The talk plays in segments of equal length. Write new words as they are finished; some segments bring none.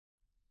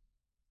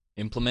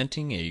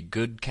Implementing a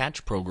good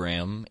catch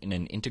program in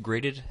an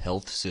integrated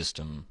health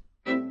system.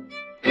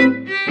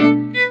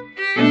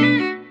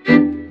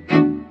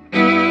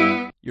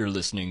 You're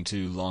listening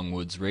to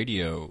Longwoods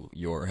Radio,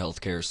 your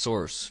healthcare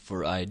source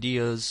for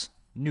ideas,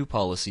 new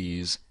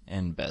policies,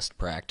 and best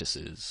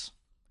practices.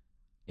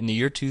 In the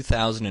year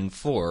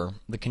 2004,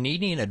 the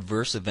Canadian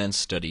Adverse Events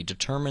Study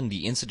determined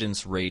the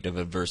incidence rate of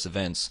adverse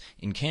events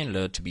in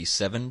Canada to be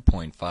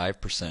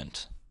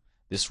 7.5%.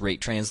 This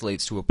rate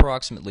translates to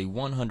approximately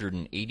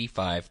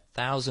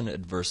 185,000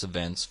 adverse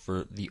events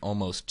for the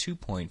almost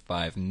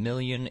 2.5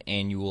 million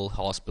annual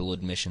hospital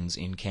admissions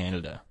in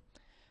Canada.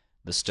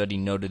 The study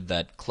noted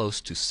that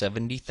close to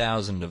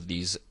 70,000 of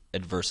these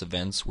adverse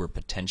events were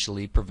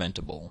potentially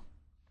preventable.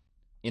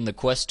 In the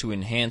quest to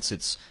enhance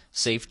its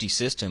safety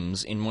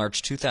systems, in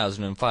March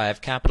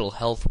 2005, Capital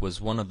Health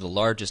was one of the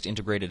largest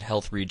integrated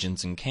health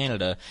regions in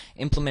Canada,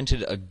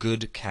 implemented a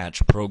Good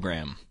Catch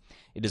program.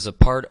 It is a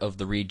part of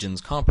the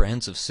region's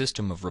comprehensive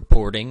system of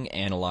reporting,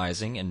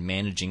 analyzing, and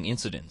managing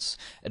incidents,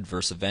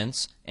 adverse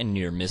events, and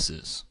near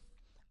misses.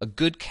 A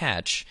good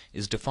catch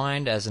is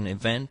defined as an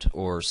event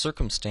or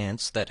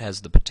circumstance that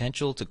has the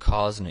potential to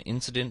cause an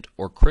incident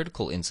or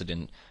critical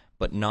incident,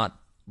 but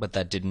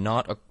that did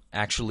not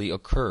actually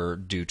occur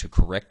due to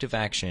corrective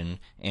action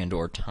and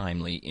or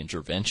timely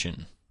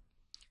intervention.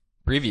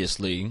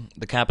 Previously,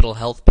 the Capital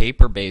Health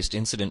paper-based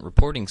incident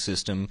reporting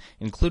system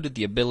included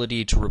the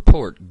ability to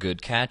report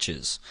good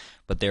catches,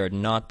 but there had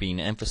not been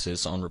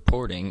emphasis on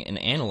reporting and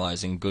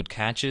analyzing good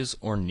catches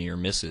or near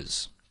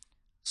misses.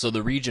 So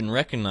the region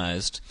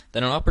recognized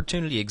that an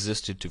opportunity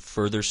existed to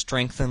further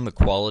strengthen the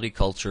quality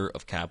culture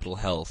of Capital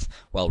Health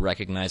while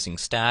recognizing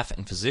staff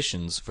and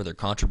physicians for their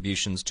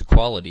contributions to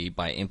quality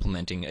by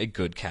implementing a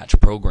Good Catch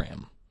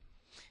program.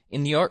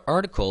 In the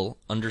article,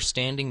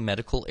 Understanding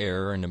Medical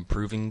Error and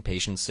Improving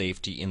Patient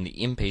Safety in the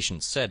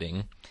Inpatient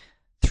Setting,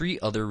 3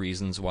 other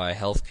reasons why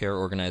healthcare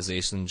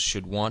organizations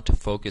should want to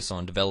focus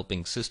on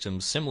developing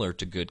systems similar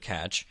to Good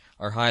Catch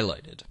are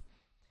highlighted.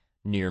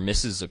 Near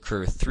misses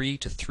occur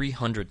 300 to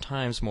 300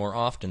 times more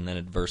often than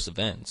adverse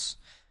events.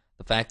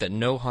 The fact that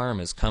no harm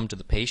has come to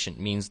the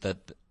patient means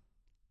that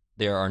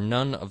there are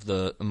none of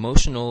the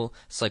emotional,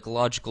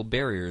 psychological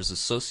barriers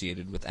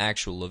associated with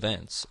actual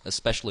events,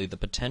 especially the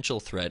potential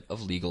threat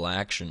of legal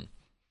action.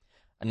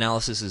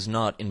 Analysis is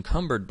not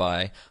encumbered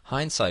by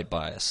hindsight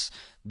bias,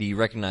 the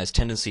recognized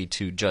tendency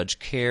to judge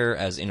care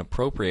as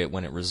inappropriate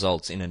when it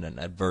results in an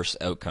adverse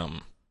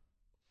outcome.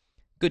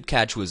 Good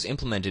Catch was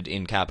implemented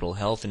in Capital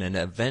Health in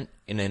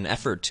an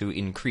effort to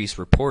increase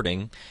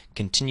reporting,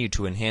 continue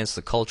to enhance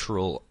the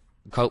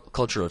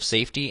culture of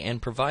safety,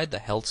 and provide the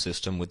health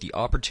system with the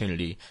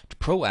opportunity to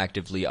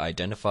proactively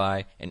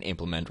identify and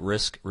implement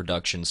risk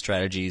reduction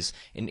strategies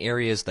in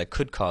areas that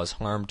could cause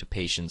harm to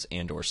patients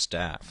and or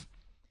staff.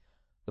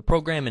 The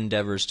program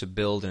endeavors to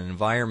build an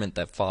environment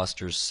that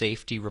fosters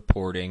safety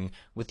reporting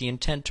with the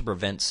intent to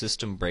prevent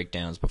system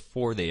breakdowns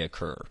before they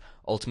occur,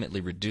 ultimately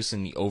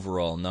reducing the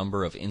overall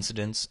number of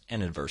incidents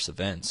and adverse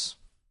events.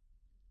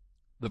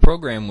 The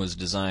program was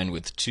designed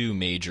with 2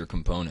 major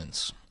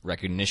components,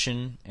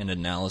 recognition and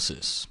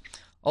analysis.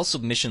 All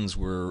submissions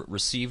were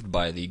received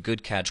by the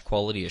Good Catch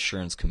Quality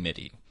Assurance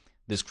Committee.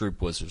 This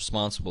group was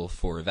responsible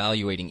for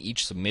evaluating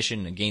each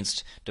submission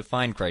against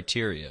defined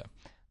criteria.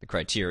 The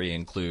criteria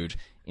include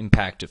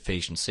impact of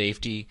patient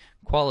safety,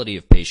 quality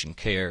of patient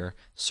care,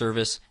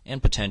 service,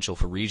 and potential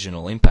for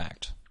regional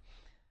impact.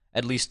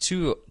 At least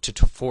 2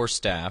 to 4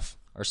 staff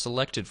are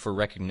selected for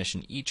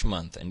recognition each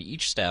month, and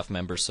each staff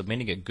member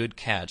submitting a good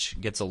catch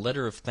gets a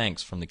letter of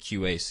thanks from the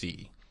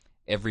QAC.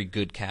 Every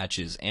good catch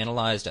is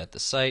analyzed at the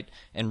site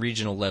and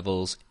regional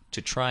levels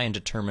to try and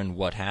determine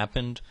what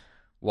happened,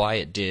 why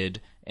it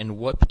did, and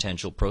what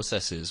potential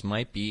processes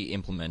might be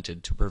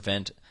implemented to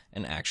prevent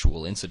an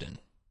actual incident.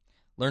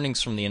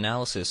 Learnings from the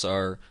analysis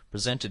are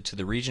presented to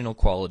the Regional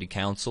Quality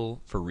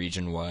Council for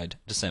region-wide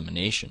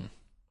dissemination.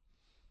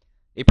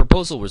 A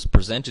proposal was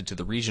presented to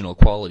the Regional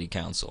Quality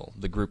Council,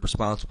 the group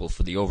responsible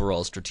for the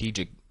overall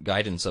strategic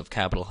guidance of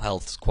Capital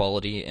Health's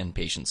quality and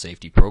patient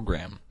safety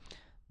program.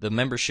 The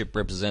membership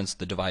represents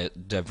the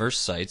diverse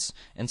sites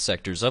and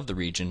sectors of the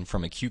region,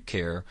 from acute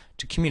care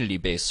to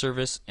community-based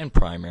service and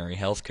primary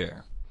health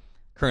care.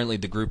 Currently,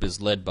 the group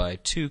is led by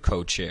 2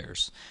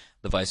 co-chairs,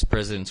 the Vice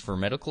Presidents for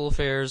Medical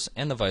Affairs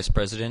and the Vice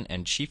President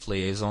and Chief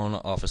Liaison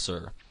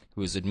Officer,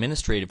 who is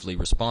administratively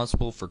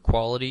responsible for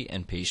quality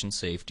and patient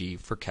safety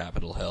for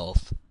Capital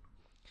Health.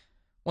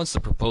 Once the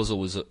proposal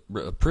was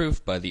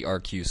approved by the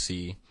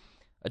RQC,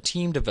 a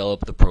team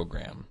developed the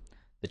program.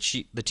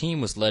 The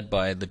team was led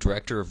by the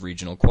Director of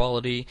Regional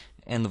Quality,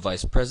 and the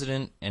Vice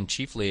President and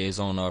Chief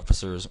Liaison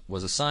Officers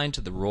was assigned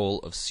to the role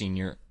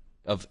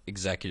of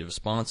executive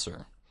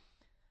sponsor.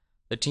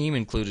 The team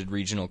included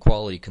regional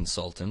quality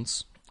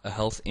consultants, a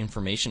health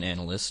information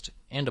analyst,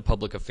 and a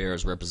public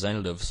affairs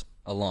representative,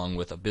 along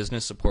with a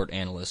business support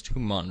analyst who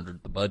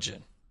monitored the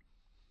budget.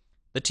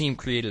 The team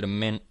created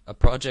a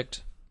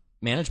project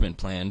management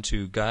plan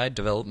to guide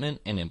development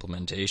and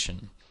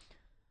implementation.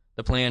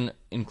 The plan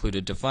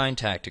included defined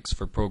tactics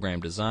for program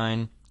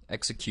design,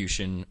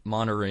 execution,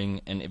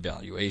 monitoring, and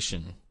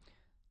evaluation.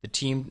 The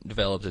team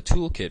developed a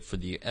toolkit for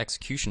the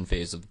execution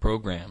phase of the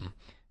program.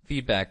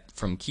 Feedback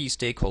from key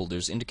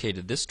stakeholders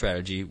indicated this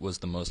strategy was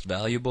the most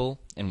valuable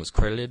and was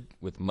credited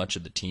with much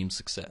of the team's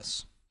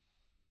success.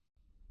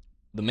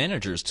 The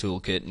manager's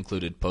toolkit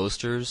included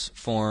posters,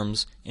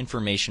 forms,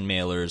 information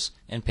mailers,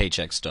 and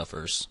paycheck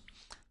stuffers.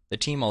 The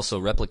team also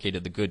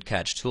replicated the Good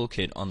Catch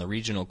toolkit on the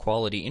regional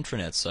quality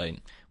intranet site,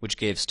 which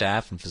gave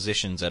staff and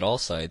physicians at all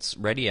sites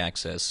ready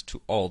access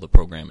to all the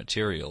program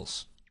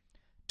materials.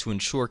 To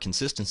ensure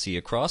consistency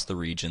across the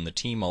region, the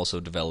team also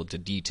developed a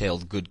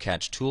detailed Good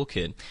Catch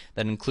toolkit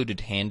that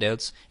included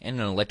handouts and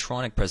an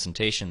electronic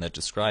presentation that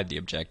described the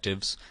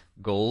objectives,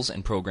 goals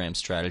and program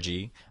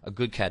strategy, a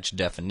Good Catch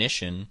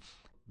definition,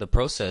 the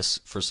process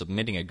for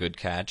submitting a Good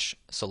Catch,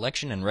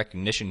 selection and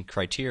recognition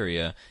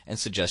criteria, and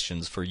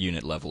suggestions for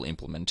unit-level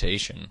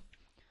implementation.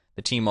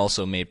 The team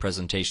also made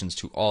presentations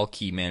to all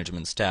key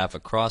management staff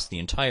across the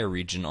entire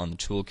region on the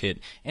toolkit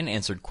and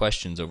answered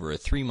questions over a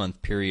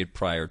 3-month period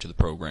prior to the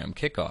program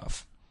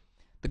kickoff.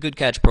 The Good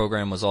Catch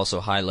program was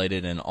also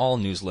highlighted in all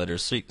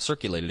newsletters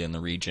circulated in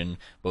the region,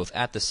 both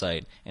at the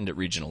site and at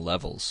regional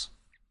levels.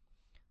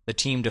 The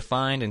team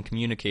defined and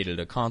communicated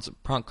a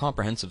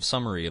comprehensive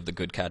summary of the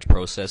Good Catch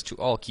process to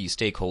all key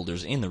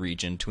stakeholders in the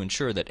region to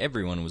ensure that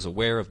everyone was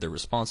aware of their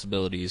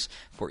responsibilities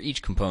for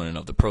each component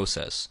of the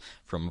process,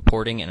 from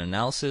reporting and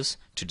analysis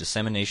to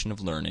dissemination of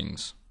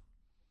learnings.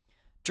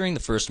 During the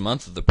first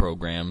month of the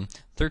program,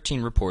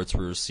 13 reports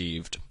were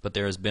received, but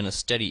there has been a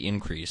steady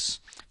increase.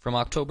 From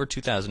October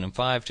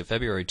 2005 to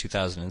February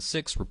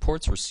 2006,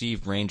 reports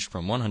received ranged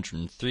from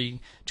 103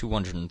 to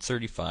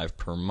 135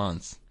 per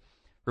month.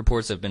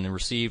 Reports have been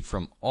received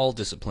from all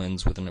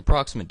disciplines with an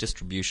approximate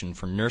distribution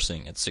for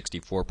nursing at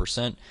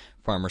 64%,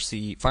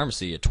 pharmacy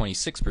at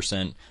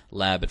 26%,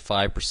 lab at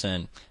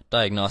 5%,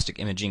 diagnostic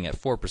imaging at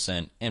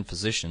 4%, and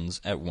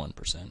physicians at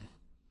 1%.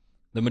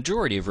 The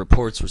majority of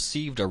reports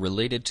received are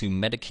related to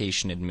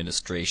medication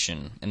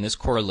administration, and this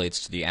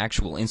correlates to the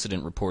actual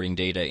incident reporting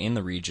data in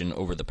the region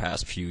over the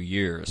past few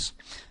years.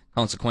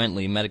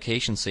 Consequently,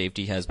 medication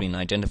safety has been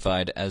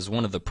identified as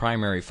one of the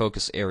primary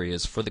focus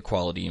areas for the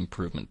Quality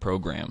Improvement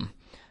Program.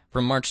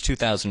 From March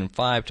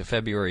 2005 to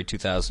February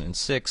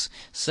 2006,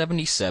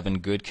 77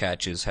 Good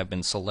Catches have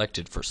been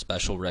selected for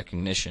special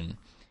recognition.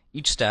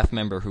 Each staff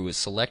member who is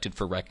selected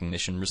for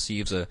recognition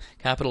receives a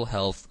Capitol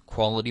Health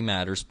Quality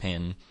Matters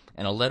pin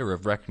and a letter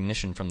of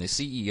recognition from the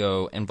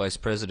CEO and Vice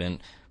President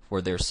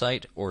for their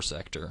site or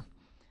sector.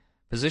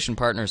 Physician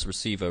partners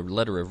receive a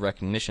letter of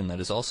recognition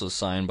that is also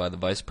signed by the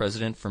Vice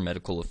President for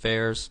Medical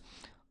Affairs.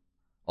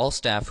 All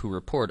staff who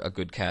report a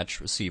Good Catch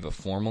receive a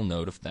formal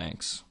note of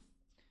thanks.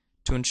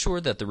 To ensure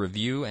that the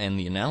review and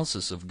the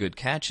analysis of Good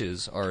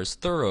Catches are as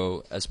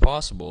thorough as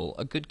possible,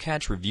 a Good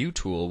Catch review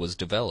tool was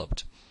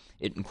developed.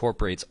 It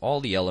incorporates all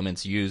the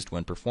elements used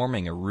when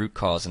performing a root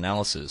cause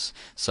analysis,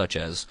 such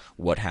as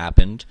what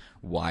happened,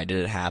 why did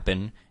it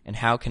happen, and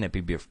how can it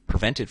be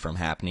prevented from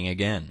happening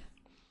again.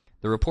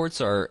 The reports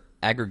are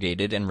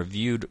aggregated and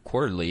reviewed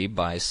quarterly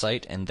by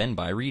site and then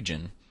by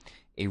region.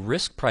 A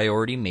risk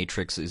priority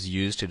matrix is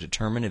used to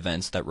determine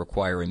events that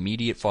require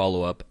immediate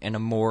follow-up and a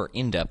more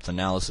in-depth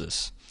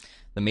analysis.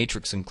 The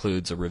matrix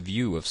includes a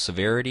review of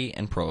severity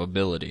and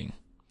probability.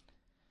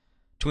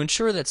 To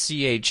ensure that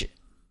CH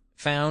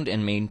found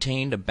and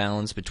maintained a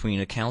balance between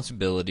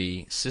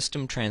accountability,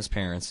 system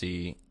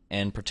transparency,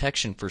 and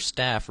protection for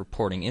staff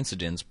reporting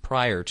incidents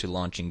prior to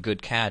launching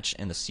Good Catch,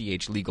 and the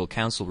CH Legal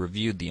Counsel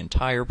reviewed the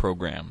entire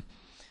program.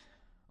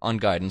 On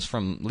guidance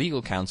from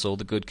Legal Counsel,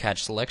 the Good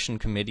Catch Selection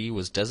Committee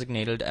was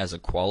designated as a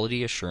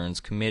Quality Assurance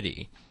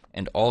Committee,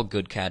 and all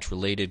Good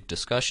Catch-related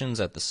discussions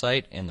at the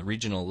site and the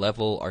regional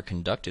level are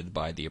conducted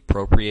by the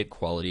appropriate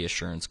quality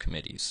assurance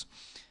committees.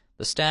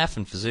 The staff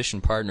and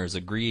physician partners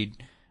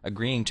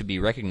agreeing to be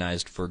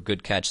recognized for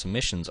Good Catch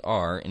submissions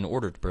are, in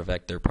order to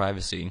protect their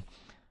privacy,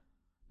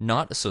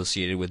 not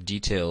associated with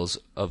details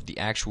of the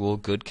actual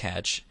Good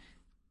Catch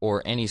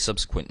or any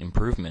subsequent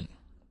improvement.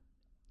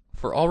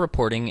 For all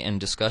reporting and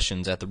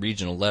discussions at the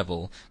regional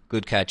level,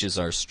 Good Catches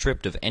are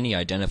stripped of any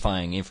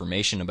identifying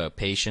information about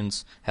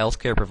patients,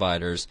 healthcare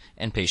providers,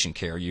 and patient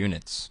care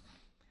units.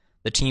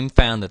 The team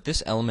found that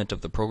this element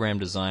of the program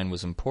design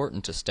was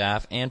important to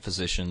staff and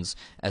physicians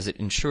as it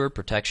ensured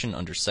protection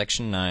under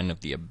Section 9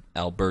 of the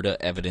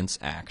Alberta Evidence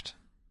Act.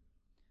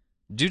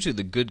 Due to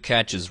the Good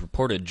Catches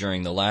reported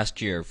during the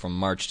last year from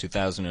March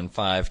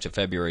 2005 to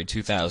February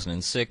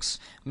 2006,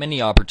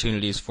 many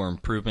opportunities for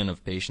improvement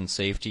of patient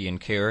safety and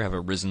care have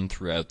arisen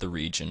throughout the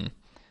region.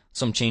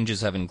 Some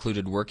changes have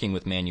included working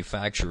with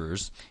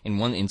manufacturers. In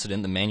one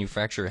incident, the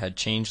manufacturer had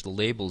changed the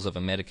labels of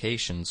a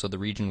medication, so the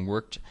region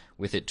worked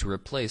with it to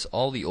replace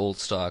all the old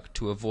stock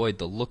to avoid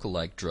the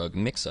look-alike drug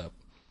mix-up.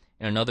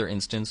 In another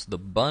instance, the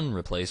bun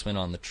replacement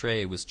on the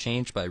tray was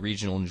changed by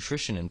Regional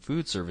Nutrition and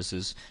Food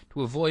Services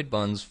to avoid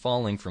buns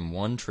falling from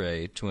one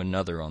tray to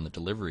another on the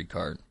delivery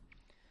cart.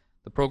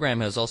 The program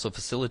has also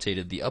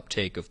facilitated the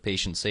uptake of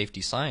patient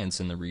safety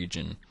science in the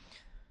region.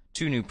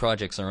 2 new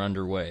projects are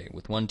underway,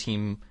 with one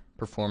team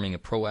performing a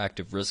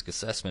proactive risk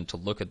assessment to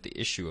look at the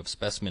issue of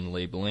specimen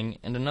labeling,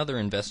 and another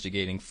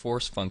investigating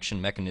force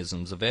function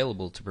mechanisms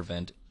available to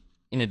prevent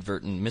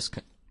inadvertent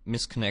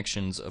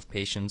misconnections of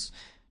patients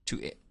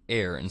to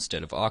air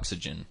instead of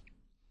oxygen.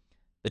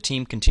 The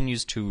team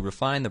continues to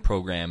refine the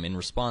program in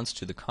response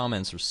to the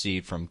comments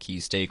received from key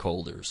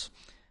stakeholders.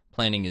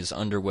 Planning is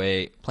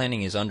underway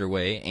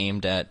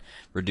aimed at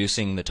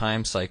reducing the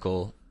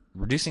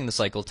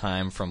cycle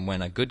time from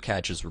when a good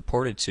catch is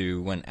reported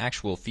to when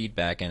actual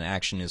feedback and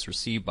action is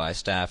received by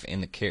staff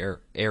in the care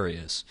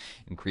areas,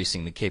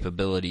 increasing the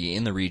capability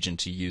in the region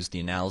to use the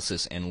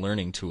analysis and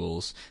learning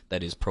tools,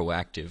 that is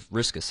proactive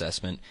risk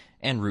assessment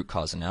and root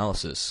cause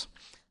analysis,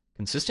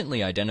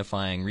 consistently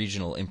identifying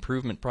regional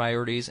improvement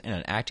priorities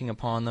and acting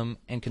upon them,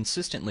 and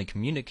consistently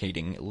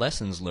communicating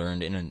lessons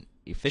learned in an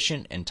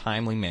efficient and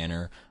timely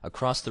manner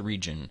across the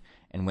region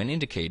and, when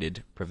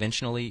indicated,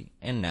 provincially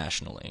and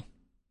nationally.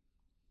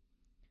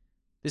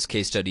 This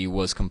case study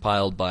was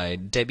compiled by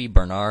Debbie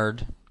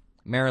Barnard,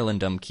 Marilyn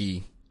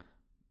Dumke,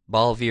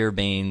 Balvir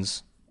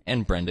Baines,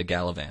 and Brenda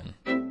Gallivan.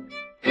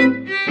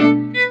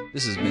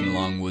 This has been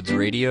Longwoods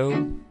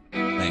Radio.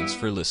 Thanks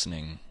for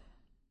listening.